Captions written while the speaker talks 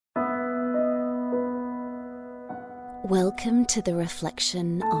Welcome to the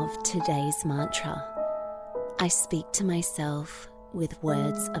reflection of today's mantra. I speak to myself with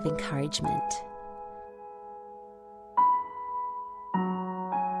words of encouragement.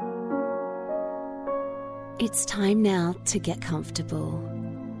 It's time now to get comfortable,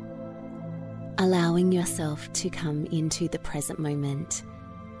 allowing yourself to come into the present moment,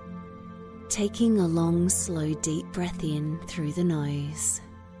 taking a long, slow, deep breath in through the nose,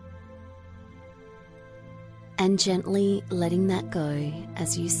 and gently letting that go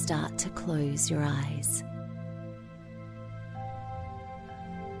as you start to close your eyes.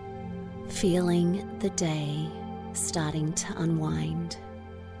 Feeling the day starting to unwind.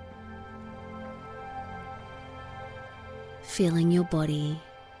 Feeling your body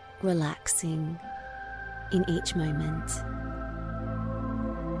relaxing in each moment.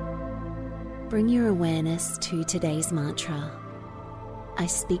 Bring your awareness to today's mantra. I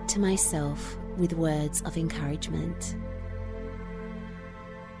speak to myself with words of encouragement.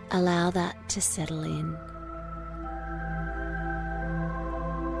 Allow that to settle in.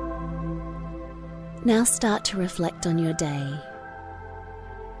 Now start to reflect on your day.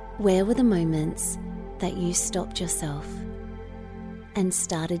 Where were the moments that you stopped yourself and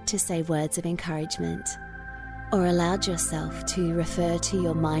started to say words of encouragement, or allowed yourself to refer to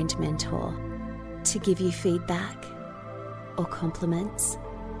your mind mentor to give you feedback or compliments,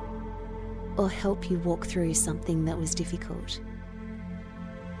 or help you walk through something that was difficult?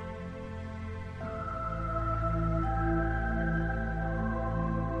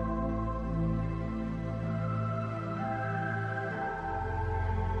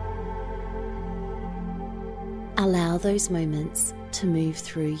 Allow those moments to move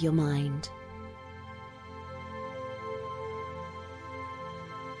through your mind.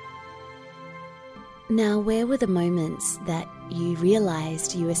 Now, where were the moments that you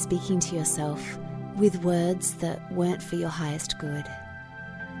realized you were speaking to yourself with words that weren't for your highest good?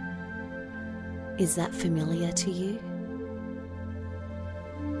 Is that familiar to you?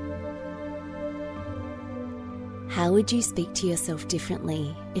 How would you speak to yourself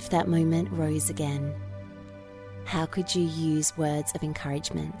differently if that moment rose again? How could you use words of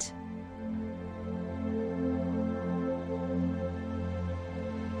encouragement?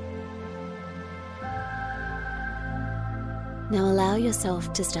 Now allow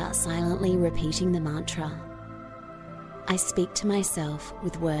yourself to start silently repeating the mantra. I speak to myself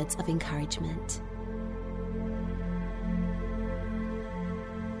with words of encouragement.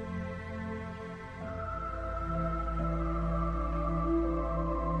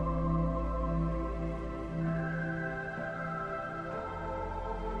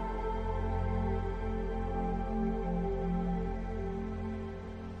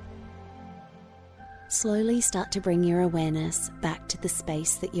 Slowly start to bring your awareness back to the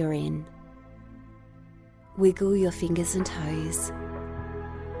space that you're in. Wiggle your fingers and toes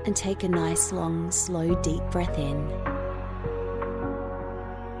and take a nice, long, slow, deep breath in.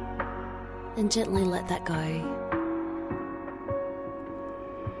 And gently let that go.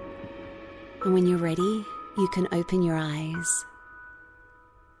 And when you're ready, you can open your eyes.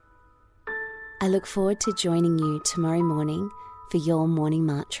 I look forward to joining you tomorrow morning for your morning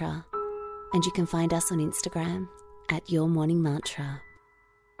mantra. And you can find us on Instagram at Your Morning Mantra.